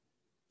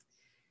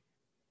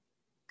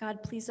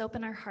God, please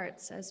open our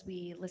hearts as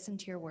we listen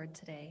to your word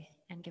today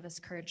and give us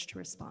courage to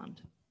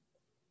respond.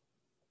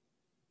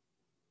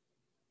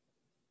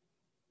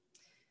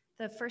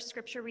 The first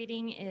scripture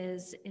reading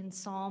is in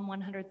Psalm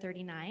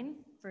 139,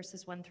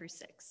 verses 1 through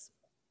 6.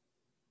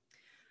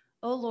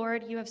 O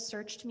Lord, you have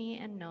searched me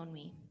and known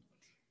me.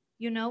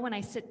 You know when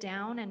I sit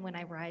down and when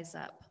I rise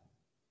up.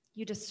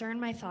 You discern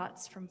my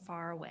thoughts from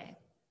far away.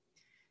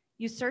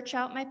 You search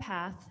out my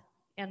path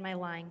and my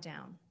lying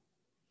down,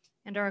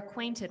 and are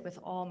acquainted with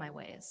all my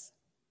ways.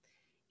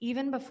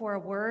 Even before a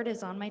word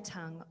is on my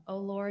tongue, O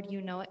Lord,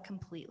 you know it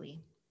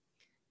completely.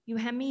 You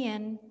hem me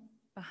in,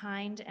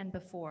 behind and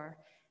before,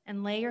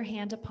 and lay your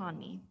hand upon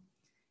me.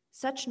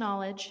 Such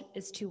knowledge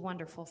is too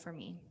wonderful for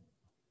me.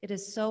 It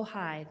is so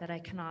high that I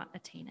cannot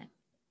attain it.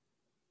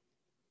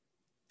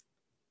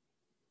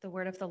 The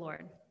word of the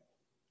Lord.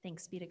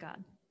 Thanks be to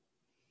God.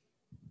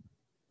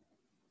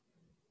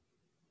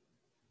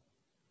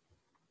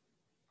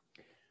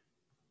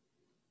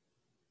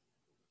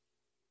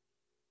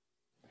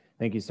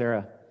 Thank you,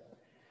 Sarah.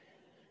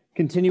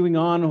 Continuing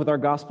on with our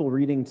gospel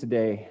reading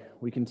today,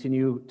 we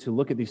continue to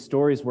look at these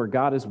stories where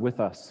God is with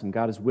us and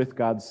God is with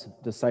God's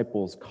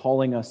disciples,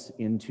 calling us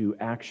into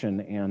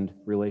action and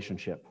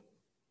relationship.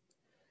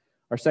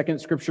 Our second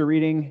scripture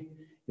reading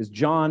is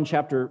John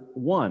chapter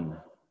 1,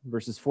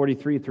 verses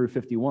 43 through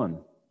 51.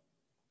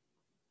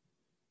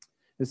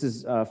 This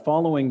is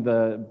following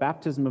the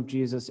baptism of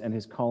Jesus and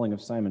his calling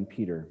of Simon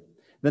Peter.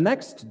 The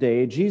next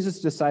day,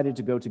 Jesus decided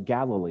to go to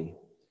Galilee.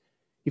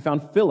 He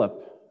found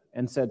Philip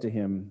and said to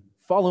him,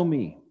 "Follow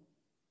me."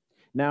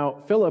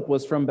 Now, Philip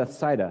was from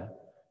Bethsaida,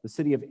 the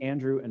city of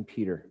Andrew and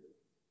Peter.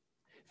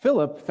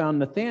 Philip found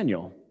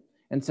Nathanael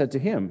and said to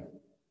him,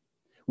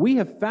 "We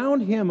have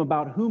found him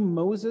about whom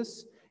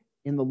Moses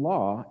in the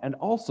law and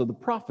also the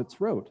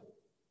prophets wrote,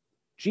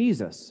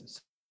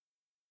 Jesus."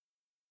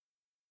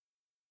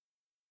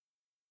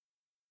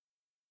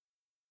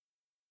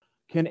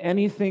 Can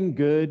anything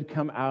good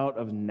come out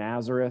of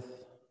Nazareth?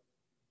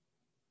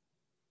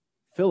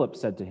 Philip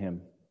said to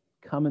him,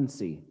 "Come and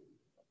see."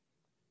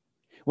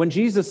 When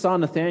Jesus saw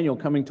Nathanael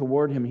coming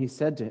toward him, he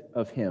said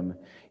of him,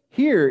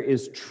 "Here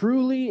is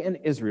truly an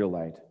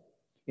Israelite,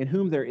 in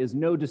whom there is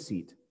no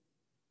deceit."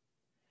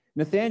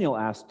 Nathanael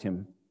asked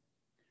him,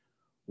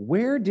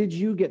 "Where did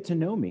you get to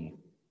know me?"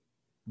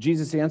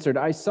 Jesus answered,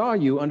 "I saw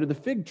you under the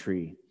fig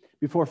tree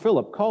before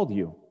Philip called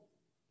you."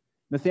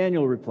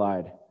 Nathanael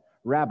replied,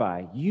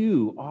 "Rabbi,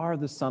 you are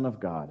the Son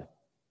of God.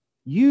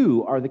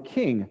 You are the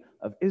King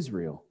of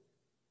Israel."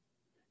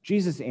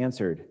 Jesus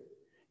answered,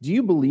 "Do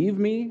you believe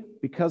me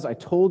because I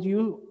told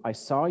you I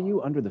saw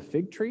you under the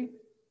fig tree?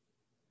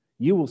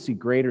 You will see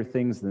greater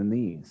things than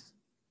these."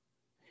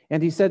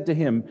 And he said to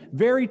him,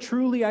 "Very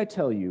truly I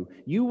tell you,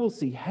 you will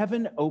see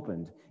heaven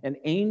opened and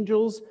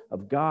angels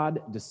of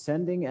God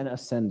descending and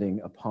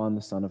ascending upon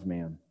the Son of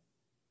Man."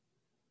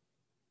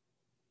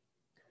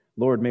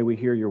 Lord, may we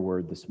hear your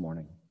word this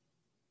morning.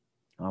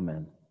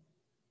 Amen.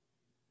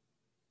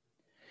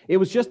 It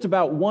was just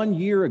about 1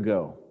 year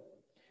ago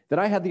that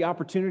I had the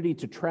opportunity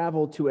to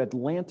travel to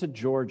Atlanta,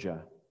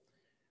 Georgia,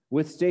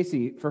 with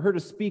Stacy for her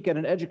to speak at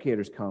an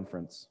educators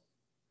conference.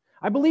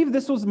 I believe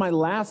this was my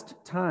last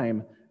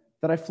time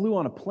that I flew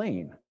on a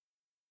plane.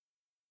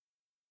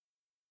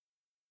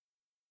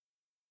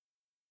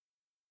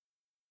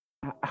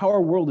 How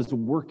our world is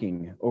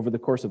working over the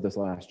course of this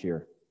last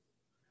year.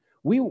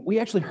 We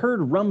actually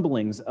heard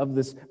rumblings of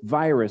this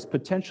virus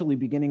potentially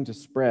beginning to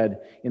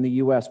spread in the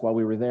U.S. while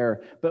we were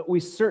there, but we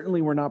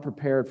certainly were not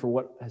prepared for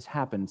what has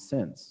happened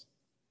since.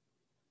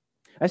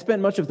 I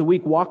spent much of the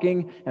week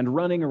walking and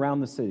running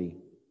around the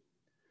city.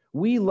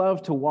 We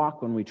love to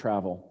walk when we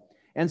travel,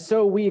 and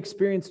so we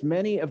experienced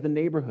many of the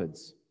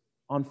neighborhoods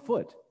on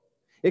foot,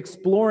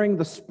 exploring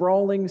the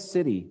sprawling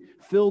city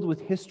filled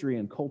with history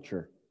and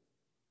culture.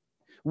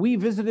 We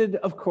visited,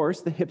 of course,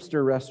 the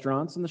hipster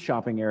restaurants and the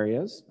shopping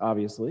areas,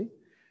 obviously,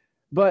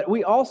 but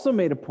we also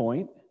made a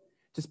point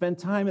to spend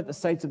time at the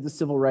sites of the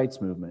civil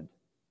rights movement.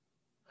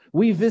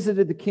 We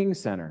visited the King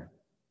Center.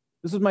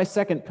 This was my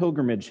second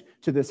pilgrimage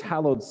to this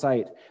hallowed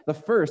site. The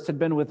first had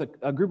been with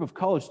a group of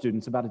college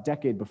students about a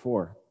decade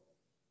before.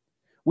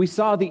 We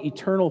saw the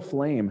eternal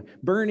flame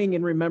burning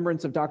in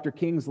remembrance of Dr.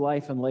 King's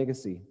life and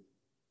legacy.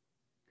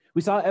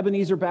 We saw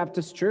Ebenezer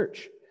Baptist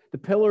Church, the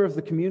pillar of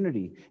the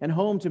community and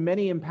home to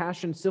many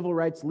impassioned civil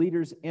rights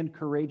leaders and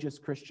courageous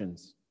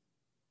Christians.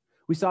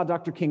 We saw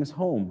Dr. King's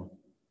home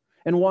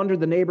and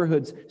wandered the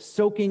neighborhoods,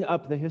 soaking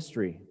up the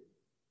history.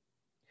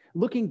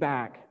 Looking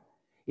back,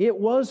 it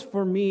was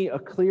for me a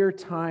clear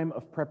time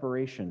of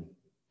preparation.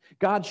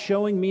 God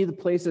showing me the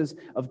places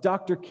of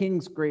Dr.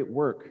 King's great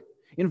work,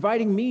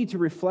 inviting me to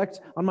reflect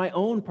on my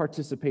own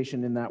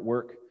participation in that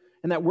work,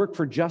 and that work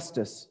for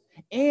justice,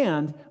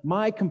 and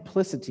my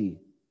complicity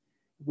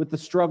with the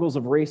struggles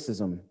of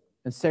racism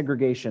and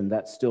segregation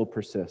that still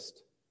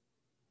persist.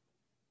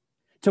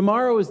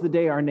 Tomorrow is the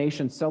day our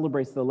nation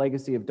celebrates the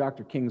legacy of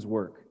Dr. King's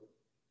work.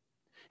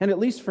 And at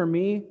least for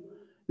me,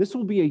 this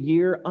will be a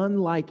year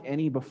unlike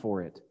any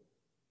before it,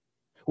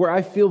 where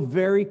I feel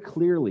very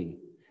clearly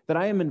that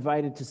I am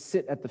invited to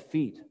sit at the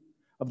feet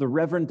of the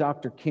Reverend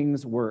Dr.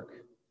 King's work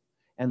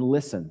and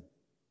listen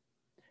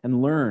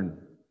and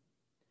learn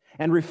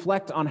and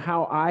reflect on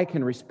how I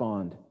can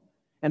respond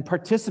and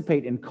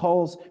participate in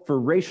calls for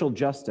racial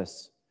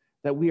justice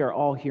that we are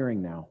all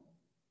hearing now.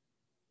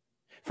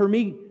 For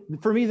me,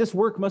 this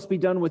work must be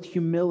done with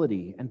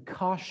humility and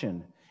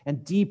caution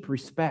and deep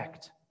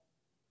respect.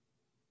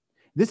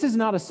 This is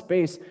not a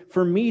space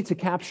for me to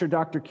capture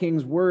Dr.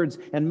 King's words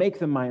and make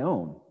them my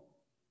own.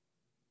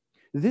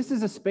 This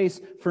is a space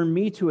for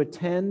me to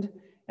attend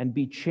and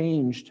be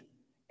changed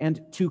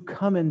and to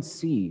come and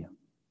see,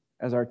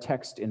 as our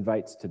text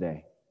invites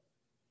today.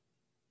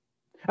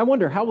 I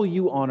wonder, how will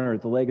you honor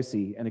the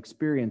legacy and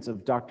experience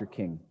of Dr.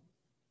 King?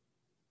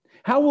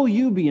 How will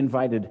you be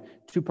invited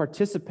to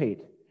participate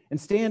and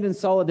stand in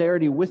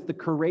solidarity with the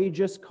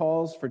courageous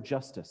calls for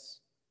justice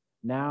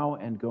now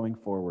and going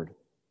forward?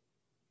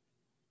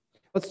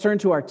 Let's turn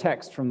to our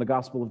text from the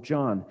Gospel of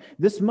John.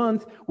 This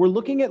month, we're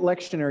looking at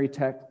lectionary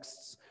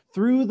texts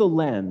through the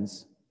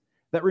lens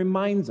that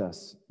reminds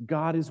us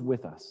God is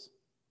with us.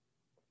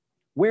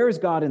 Where is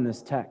God in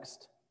this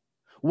text?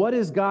 What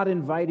is God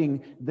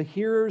inviting the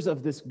hearers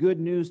of this good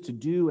news to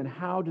do, and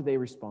how do they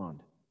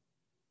respond?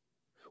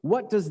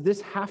 What does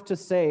this have to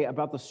say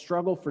about the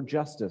struggle for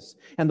justice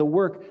and the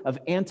work of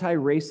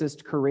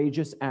anti-racist,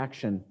 courageous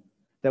action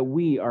that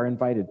we are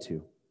invited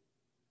to?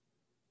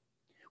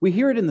 We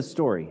hear it in the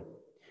story.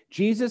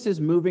 Jesus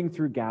is moving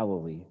through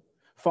Galilee,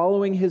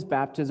 following his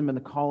baptism and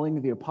the calling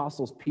of the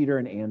apostles Peter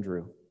and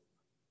Andrew.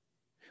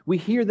 We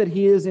hear that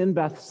he is in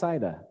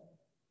Bethsaida,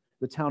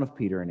 the town of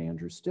Peter and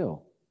Andrew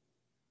still.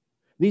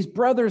 These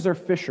brothers are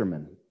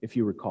fishermen, if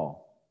you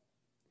recall.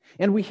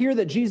 And we hear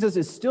that Jesus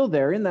is still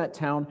there in that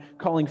town,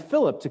 calling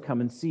Philip to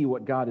come and see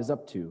what God is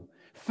up to.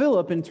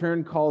 Philip, in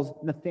turn, calls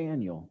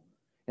Nathanael,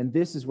 and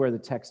this is where the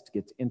text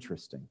gets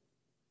interesting.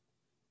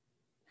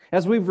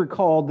 As we've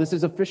recalled, this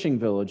is a fishing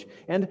village,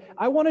 and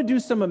I want to do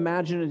some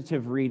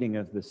imaginative reading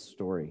of this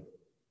story.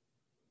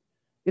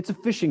 It's a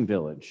fishing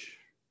village.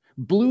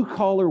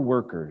 Blue-collar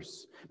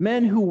workers,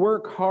 men who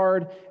work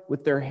hard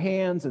with their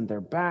hands and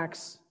their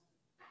backs,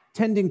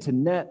 tending to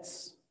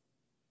nets,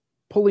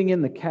 pulling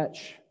in the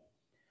catch.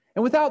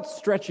 And without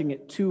stretching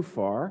it too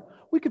far,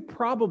 we could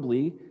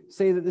probably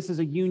say that this is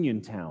a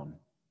union town,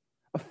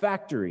 a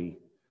factory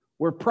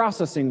where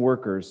processing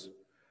workers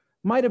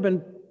might have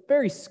been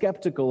very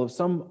skeptical of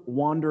some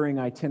wandering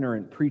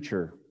itinerant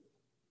preacher.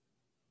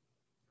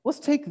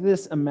 Let's take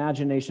this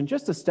imagination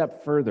just a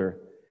step further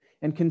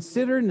and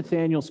consider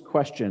Nathanael's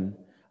question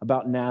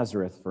about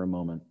Nazareth for a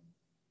moment.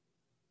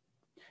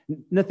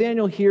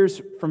 Nathanael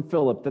hears from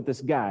Philip that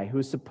this guy, who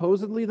is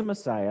supposedly the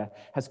Messiah,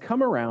 has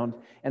come around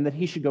and that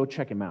he should go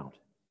check him out.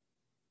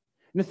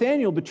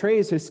 Nathanael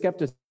betrays his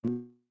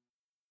skepticism.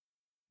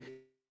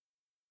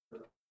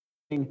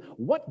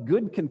 What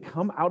good can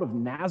come out of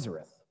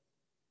Nazareth?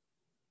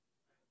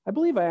 I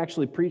believe I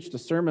actually preached a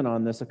sermon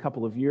on this a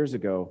couple of years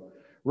ago,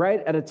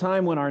 right at a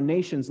time when our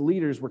nation's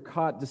leaders were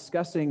caught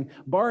discussing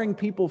barring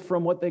people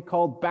from what they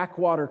called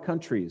backwater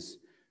countries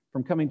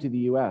from coming to the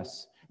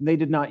U.S. And they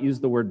did not use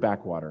the word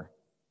backwater.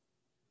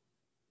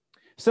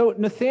 So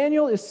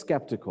Nathanael is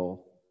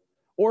skeptical,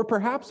 or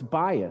perhaps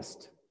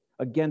biased,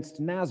 against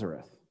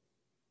Nazareth.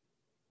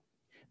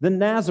 The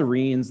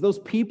Nazarenes, those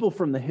people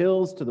from the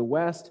hills to the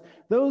west,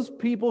 those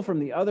people from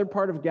the other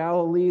part of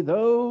Galilee,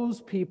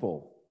 those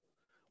people,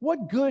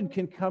 what good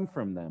can come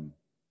from them?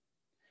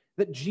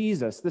 That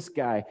Jesus, this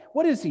guy,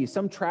 what is he,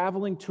 some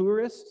traveling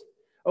tourist?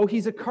 Oh,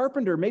 he's a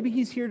carpenter. Maybe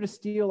he's here to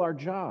steal our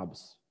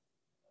jobs.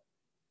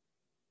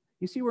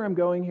 You see where I'm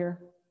going here?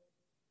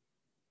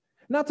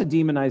 Not to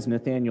demonize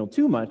Nathanael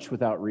too much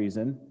without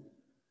reason,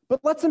 but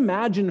let's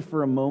imagine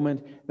for a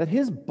moment that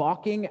his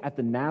balking at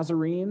the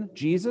Nazarene,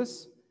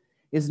 Jesus,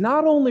 is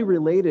not only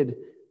related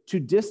to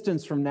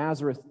distance from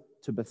Nazareth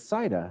to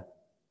Bethsaida,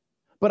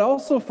 but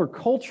also for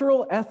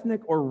cultural,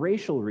 ethnic, or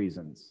racial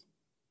reasons.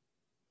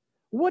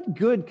 What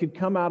good could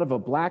come out of a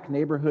black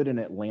neighborhood in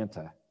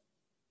Atlanta?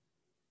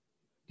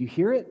 Do you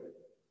hear it?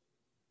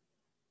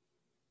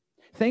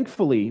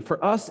 Thankfully,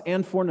 for us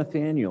and for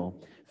Nathanael,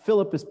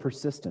 Philip is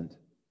persistent.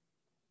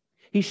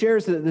 He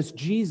shares that this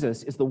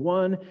Jesus is the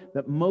one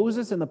that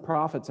Moses and the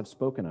prophets have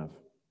spoken of.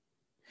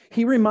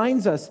 He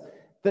reminds us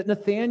that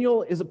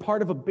Nathanael is a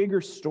part of a bigger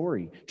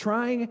story,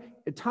 tying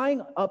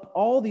up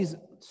all these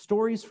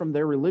stories from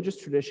their religious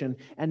tradition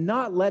and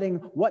not letting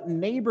what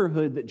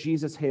neighborhood that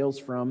Jesus hails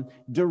from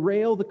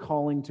derail the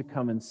calling to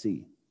come and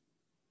see.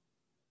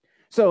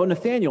 So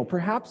Nathanael,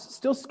 perhaps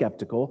still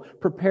skeptical,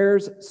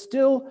 prepares,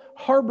 still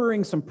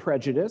harboring some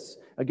prejudice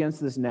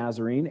against this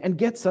Nazarene, and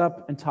gets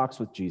up and talks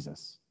with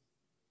Jesus.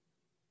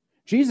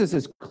 Jesus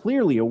is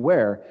clearly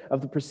aware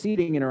of the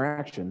preceding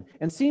interaction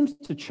and seems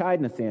to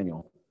chide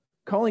Nathanael,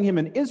 calling him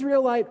an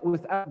Israelite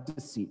without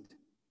deceit.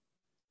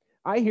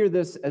 I hear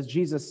this as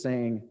Jesus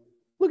saying,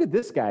 look at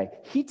this guy.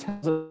 He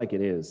tells it like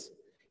it is.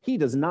 He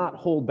does not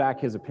hold back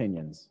his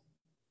opinions.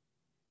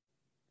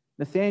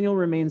 Nathanael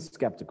remains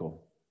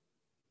skeptical.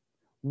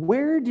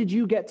 Where did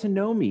you get to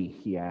know me?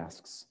 He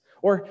asks.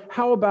 Or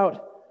how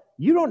about,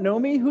 you don't know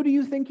me? Who do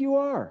you think you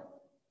are?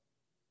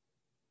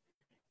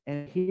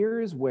 And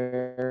here's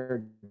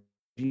where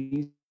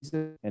Jesus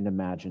and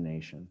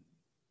imagination.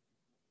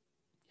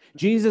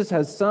 Jesus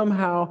has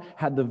somehow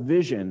had the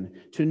vision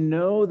to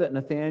know that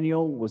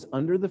Nathanael was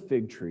under the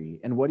fig tree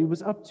and what he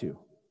was up to.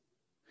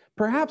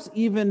 Perhaps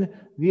even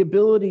the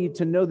ability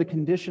to know the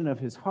condition of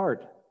his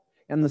heart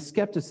and the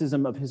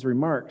skepticism of his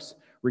remarks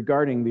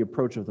regarding the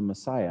approach of the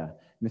Messiah.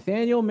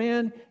 Nathanael,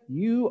 man,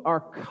 you are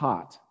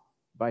caught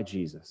by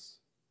Jesus.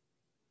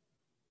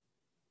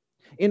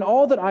 In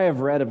all that I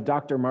have read of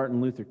Dr.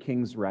 Martin Luther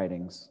King's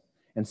writings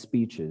and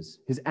speeches,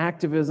 his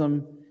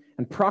activism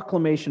and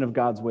proclamation of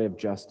God's way of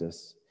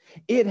justice,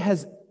 it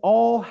has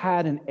all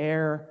had an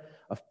air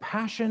of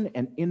passion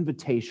and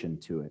invitation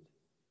to it.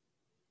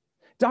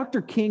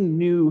 Dr. King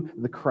knew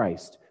the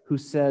Christ who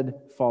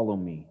said, "Follow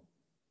me."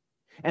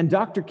 And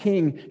Dr.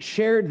 King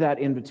shared that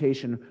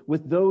invitation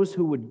with those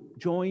who would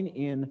join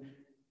in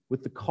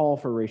with the call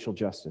for racial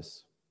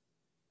justice.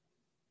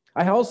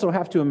 I also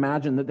have to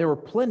imagine that there were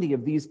plenty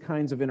of these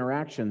kinds of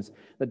interactions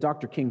that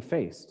Dr. King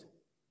faced.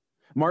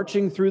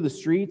 Marching through the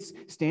streets,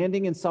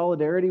 standing in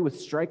solidarity with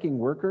striking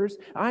workers,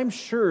 I'm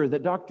sure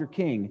that Dr.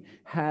 King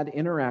had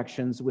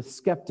interactions with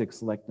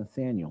skeptics like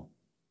Nathanael.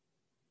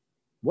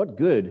 What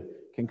good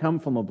can come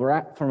from a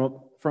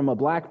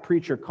black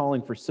preacher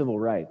calling for civil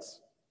rights?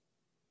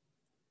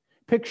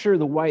 Picture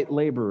the white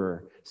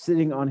laborer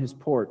sitting on his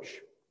porch,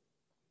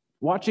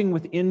 watching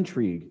with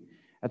intrigue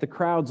at the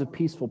crowds of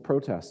peaceful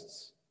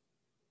protests.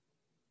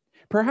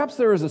 Perhaps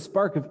there is a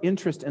spark of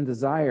interest and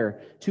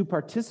desire to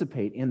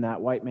participate in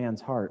that white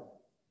man's heart.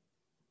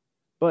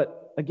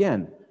 But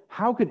again,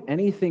 how could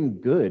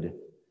anything good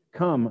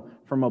come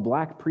from a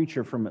black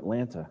preacher from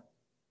Atlanta?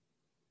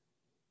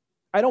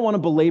 I don't want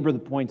to belabor the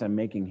point I'm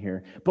making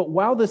here, but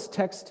while this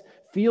text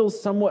feels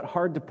somewhat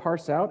hard to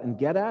parse out and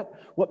get at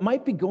what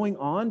might be going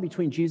on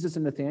between Jesus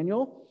and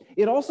Nathanael,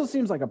 it also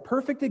seems like a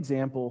perfect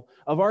example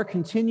of our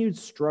continued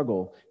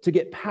struggle to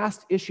get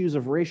past issues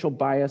of racial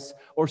bias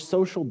or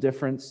social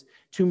difference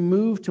to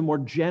move to more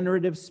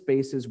generative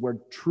spaces where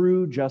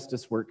true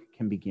justice work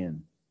can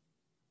begin.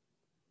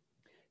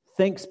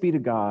 Thanks be to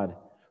God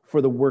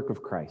for the work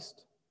of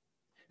Christ.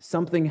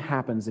 Something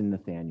happens in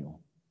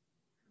Nathanael.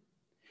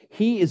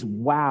 He is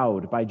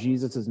wowed by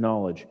Jesus'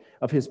 knowledge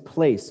of his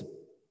place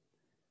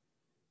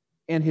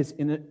and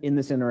in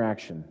this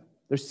interaction.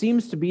 There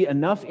seems to be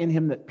enough in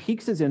him that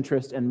piques his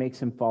interest and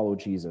makes him follow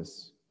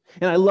Jesus.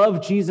 And I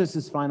love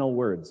Jesus' final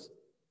words.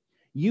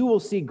 You will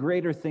see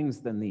greater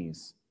things than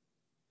these.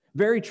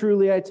 Very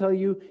truly, I tell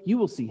you, you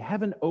will see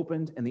heaven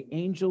opened and the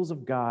angels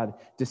of God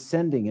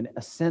descending and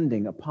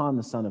ascending upon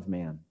the Son of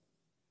Man.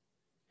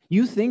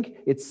 You think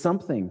it's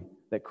something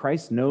that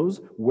Christ knows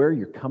where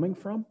you're coming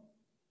from?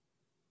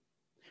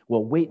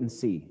 Well, wait and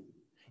see.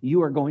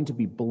 You are going to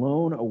be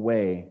blown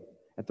away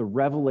at the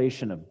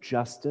revelation of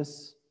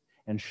justice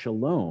and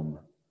shalom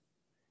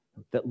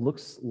that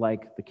looks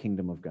like the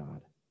kingdom of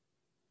God.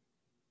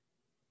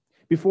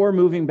 Before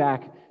moving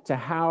back to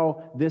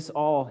how this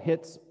all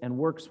hits and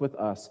works with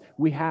us,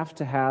 we have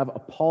to have a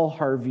Paul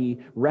Harvey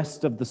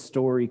rest of the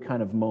story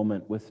kind of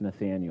moment with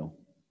Nathanael.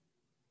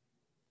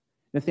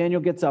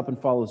 Nathanael gets up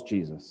and follows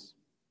Jesus.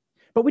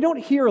 But we don't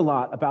hear a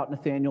lot about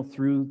Nathanael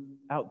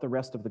throughout the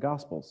rest of the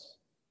Gospels.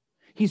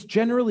 He's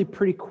generally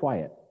pretty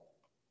quiet.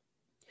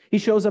 He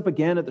shows up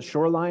again at the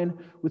shoreline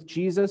with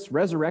Jesus,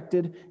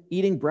 resurrected,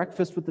 eating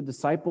breakfast with the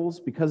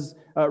disciples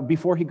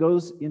before he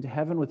goes into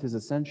heaven with his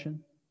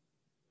ascension.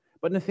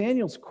 But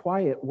Nathanael's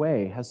quiet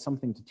way has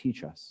something to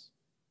teach us.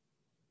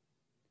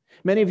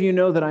 Many of you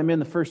know that I'm in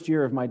the first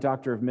year of my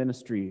Doctor of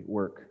Ministry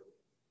work.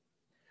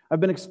 I've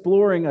been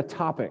exploring a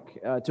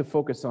topic to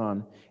focus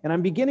on, and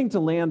I'm beginning to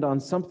land on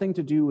something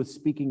to do with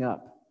speaking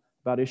up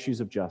about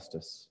issues of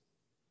justice.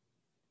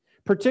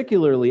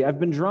 Particularly, I've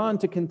been drawn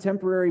to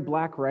contemporary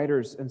Black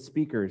writers and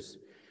speakers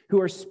who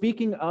are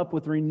speaking up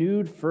with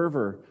renewed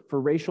fervor for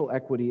racial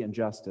equity and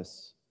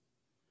justice.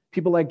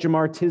 People like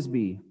Jemar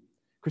Tisby,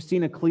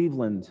 Christina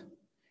Cleveland,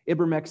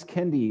 Ibram X.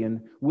 Kendi,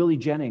 and Willie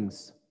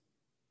Jennings.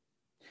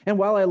 And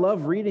while I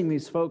love reading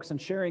these folks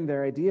and sharing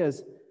their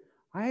ideas,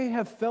 I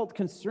have felt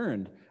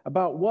concerned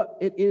about what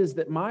it is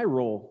that my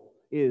role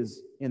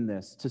is in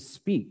this, to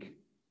speak.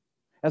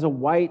 As a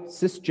white,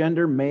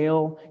 cisgender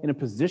male in a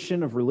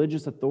position of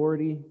religious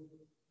authority,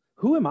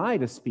 who am I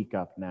to speak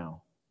up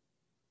now?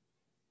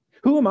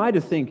 Who am I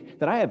to think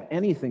that I have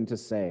anything to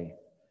say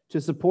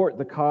to support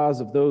the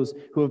cause of those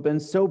who have been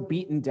so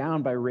beaten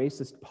down by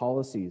racist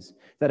policies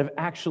that have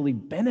actually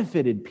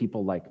benefited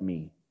people like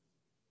me?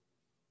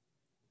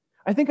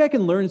 I think I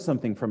can learn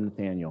something from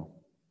Nathanael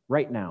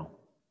right now.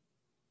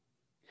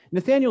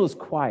 Nathanael is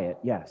quiet,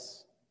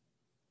 yes.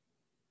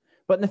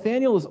 But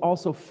Nathanael is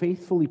also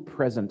faithfully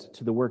present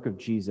to the work of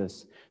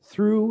Jesus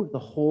through the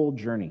whole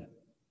journey.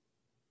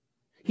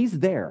 He's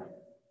there,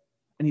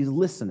 and he's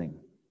listening,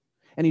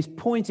 and he's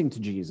pointing to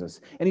Jesus,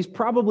 and he's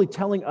probably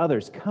telling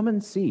others, come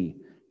and see,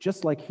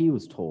 just like he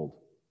was told.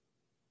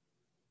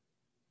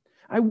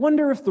 I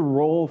wonder if the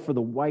role for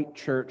the white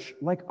church,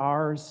 like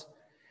ours,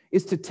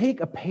 is to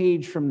take a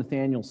page from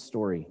Nathanael's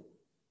story.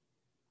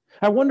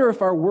 I wonder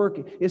if our work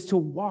is to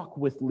walk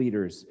with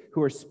leaders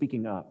who are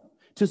speaking up,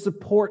 to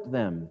support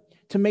them,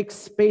 to make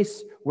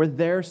space where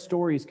their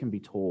stories can be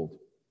told,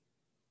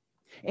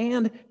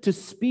 and to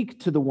speak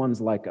to the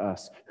ones like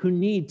us who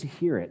need to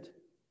hear it.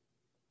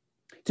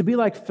 To be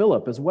like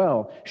Philip as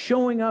well,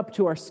 showing up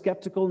to our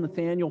skeptical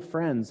Nathaniel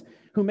friends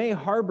who may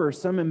harbor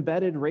some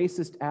embedded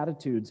racist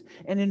attitudes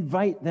and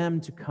invite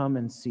them to come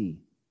and see.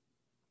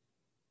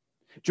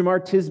 Jamar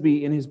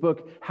Tisby, in his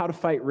book, How to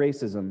Fight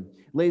Racism,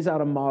 lays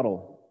out a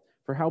model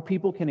for how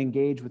people can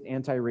engage with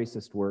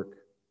anti-racist work.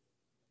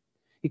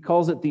 He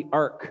calls it the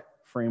ARC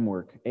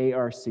framework,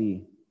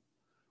 A-R-C,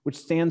 which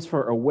stands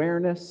for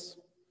awareness,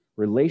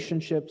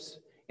 relationships,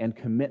 and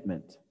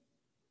commitment.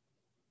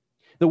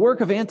 The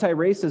work of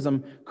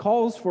anti-racism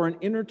calls for an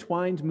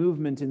intertwined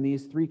movement in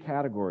these three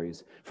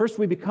categories. First,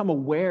 we become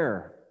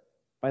aware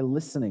by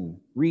listening,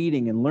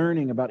 reading, and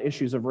learning about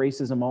issues of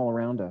racism all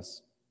around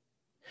us.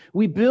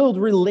 We build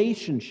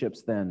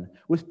relationships then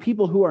with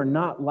people who are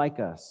not like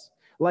us,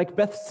 like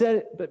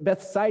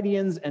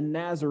Bethsidians and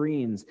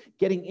Nazarenes,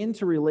 getting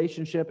into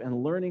relationship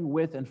and learning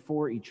with and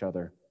for each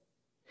other.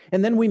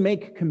 And then we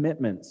make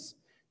commitments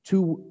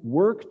to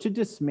work to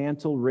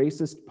dismantle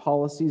racist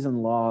policies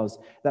and laws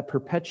that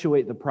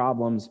perpetuate the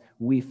problems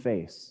we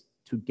face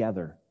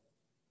together.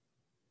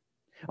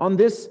 On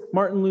this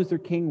Martin Luther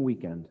King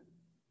weekend,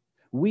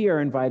 we are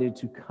invited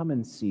to come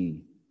and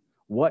see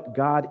what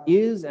God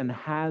is and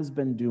has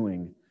been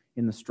doing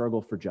in the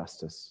struggle for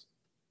justice.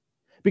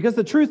 Because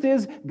the truth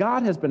is,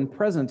 God has been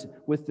present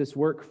with this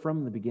work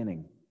from the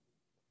beginning.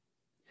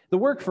 The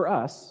work for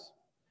us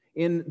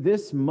in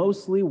this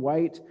mostly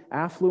white,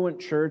 affluent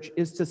church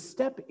is to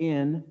step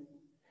in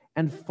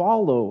and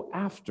follow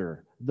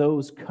after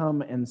those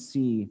come and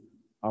see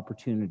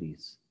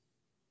opportunities.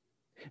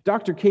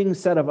 Dr. King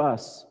said of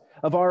us,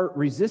 of our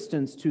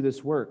resistance to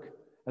this work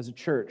as a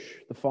church,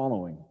 the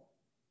following.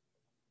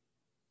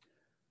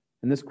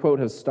 And this quote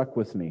has stuck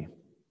with me.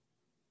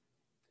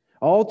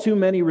 All too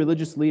many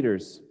religious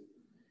leaders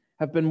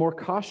have been more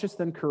cautious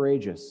than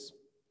courageous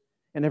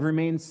and have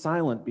remained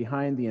silent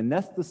behind the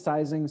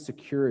anesthetizing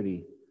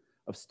security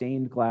of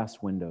stained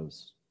glass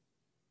windows.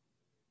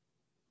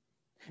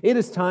 It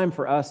is time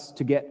for us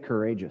to get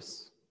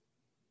courageous,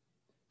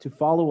 to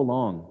follow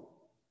along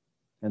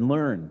and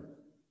learn,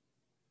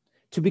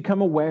 to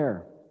become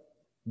aware,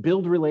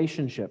 build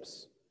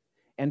relationships,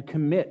 and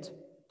commit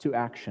to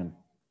action.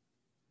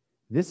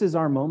 This is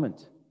our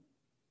moment.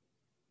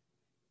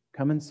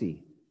 Come and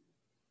see.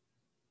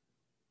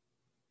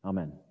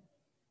 Amen.